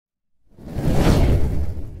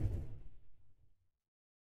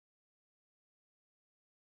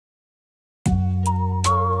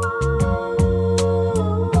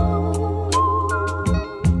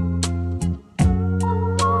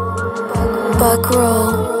Buck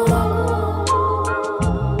roll.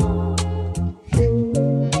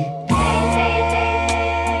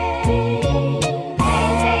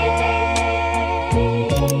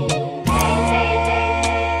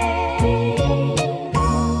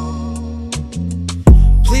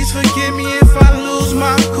 Please forgive me if I lose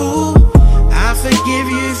my cool. I forgive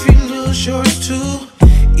you if you lose yours too.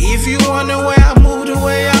 If you wonder why I move the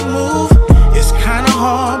way I move, it's kinda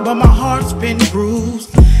hard, but my heart's been bruised.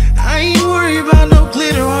 I ain't worried about no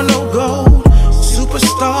glitter or no gold.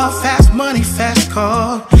 Superstar, fast money, fast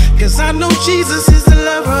car. Cause I know Jesus is the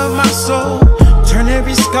lover of my soul. Turn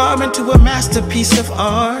every scar into a masterpiece of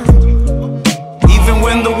art. Even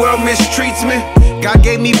when the world mistreats me, God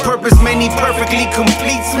gave me purpose, man, He perfectly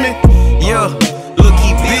completes me. Yeah, look,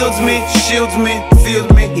 He builds me, shields me, feels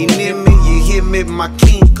me, He near me, you hear me, my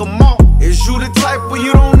King, come on. Is you the type where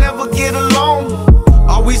you don't ever get along?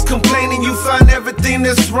 Always complaining, you find everything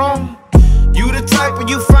that's wrong. You the type where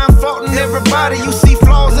you find fault in everybody, you see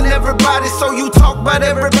flaws in everybody, so you talk about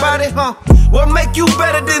everybody, huh? What make you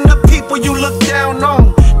better than the people you look down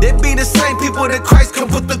on? They be the same people that Christ can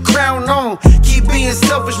put the crown on. Keep being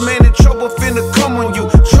selfish, man, and trouble finna come on you.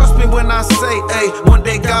 Trust me when I say, hey, one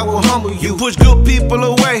day God will humble you. Push good people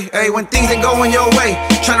away, hey, when things ain't going your way.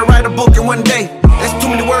 Tryna write a book in one day, that's too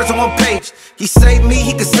many words on one page. He saved me,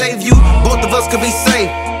 He could save you, both of us could be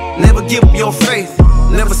saved. Never give up your faith,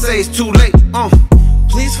 never say it's too late.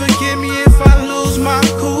 Please forgive me if I lose my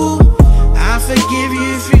cool. I forgive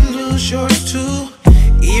you if you lose yours too.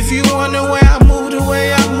 If you wonder why I move the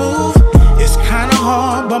way I move, it's kinda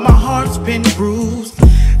hard, but my heart's been bruised.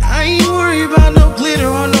 I ain't worried about no glitter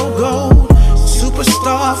or no gold.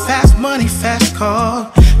 Superstar, fast money, fast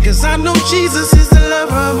car. Cause I know Jesus is the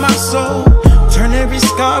lover of my soul. Turn every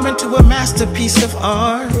scar into a masterpiece of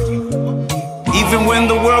art. Even when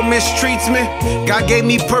the world mistreats me, God gave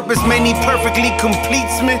me purpose, man, He perfectly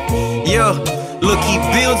completes me. Yeah, look, He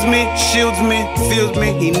builds me, shields me, feels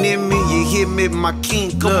me, He near me, you hear me, my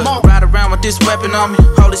King, come on. Ride around with this weapon on me,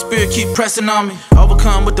 Holy Spirit keep pressing on me.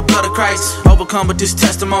 Overcome with the blood of Christ, overcome with this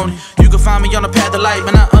testimony. You can find me on the path of life,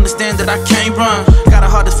 and I understand that I can't run. Got a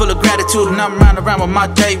heart that's full of gratitude, and I'm riding around with my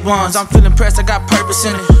day ones. I'm feeling pressed, I got purpose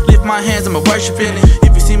in it. Lift my hands, I'm a worship in it.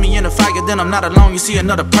 If you see me in the fire, then I'm not alone, you see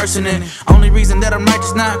another person in it. Only reason that I'm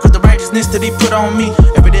righteous now, cause the righteousness that He put on me.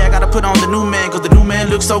 Every day I gotta put on the new man, cause the new man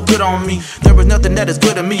looks so good on me. There is nothing that is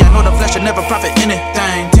good in me, I know the flesh will never profit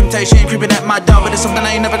anything. Temptation creeping at my door, but it's something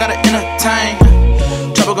I ain't never gotta entertain.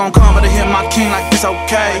 Trouble gon' come, but I hear my King like it's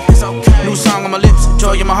okay. New song on my lips,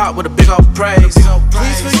 joy in my heart with a big old praise.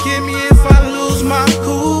 Please forgive me if I lose my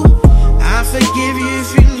cool. I forgive you if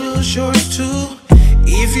you lose yours too.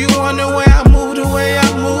 If you wonder why I move the way I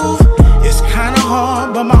move, it's kinda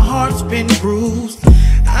hard, but my heart's been bruised.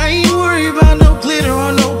 I ain't worried about no glitter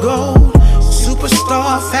or no gold.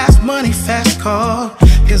 Superstar, fast money, fast car.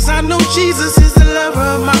 Cause I know Jesus is the lover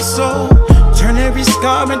of my soul. Turn every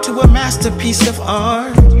scar into a masterpiece of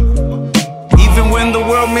art. Even when the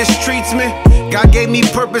world mistreats me, God gave me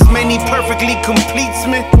purpose, man, He perfectly completes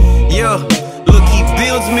me. Yeah, look, He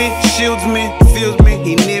builds me, shields me, feels me,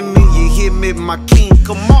 He near me, you hear me, my King,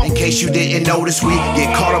 come on. In case you didn't notice, we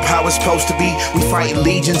get caught up how it's supposed to be. We fight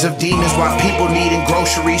legions of demons while people needing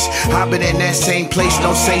groceries. I've been in that same place,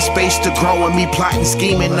 no safe space to grow in me. Plotting,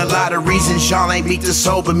 scheming, a lot of reasons y'all ain't meet to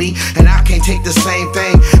sober me. And I can't take the same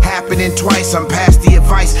thing happening twice. I'm past the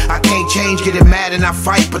advice, I can't change, getting mad and I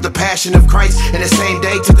fight. But the passion of Christ in the same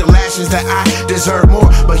day took the lashings that I deserve more.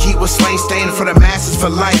 But He was slain, staying for the masses for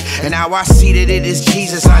life. And now I see that it is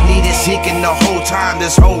Jesus I needed, seeking the whole time.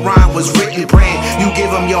 This whole rhyme was written, praying you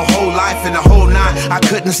give Him your whole life and the whole nine. I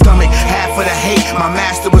couldn't stomach half of the hate my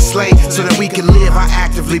master was slain. So that we can live, I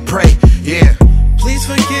actively pray, yeah. Please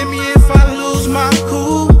forgive me if I lose my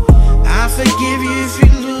cool. I forgive you if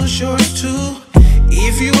you lose yours too.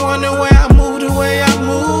 If you wonder why I move the way I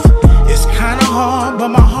move, it's kinda hard, but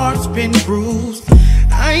my heart's been bruised.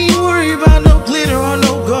 I ain't worried about no glitter or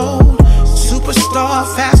no gold. Superstar,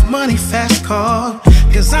 fast money, fast car.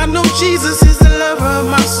 Cause I know Jesus is the lover of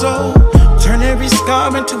my soul. Turn every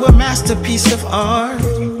scar into a masterpiece of art.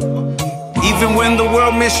 Even when the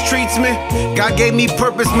world mistreats me, God gave me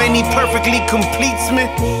purpose, man, He perfectly completes me.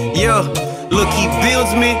 Yeah, look, He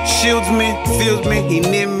builds me, shields me, feels me, He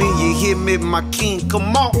near me, you hear me, my King,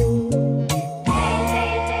 come on.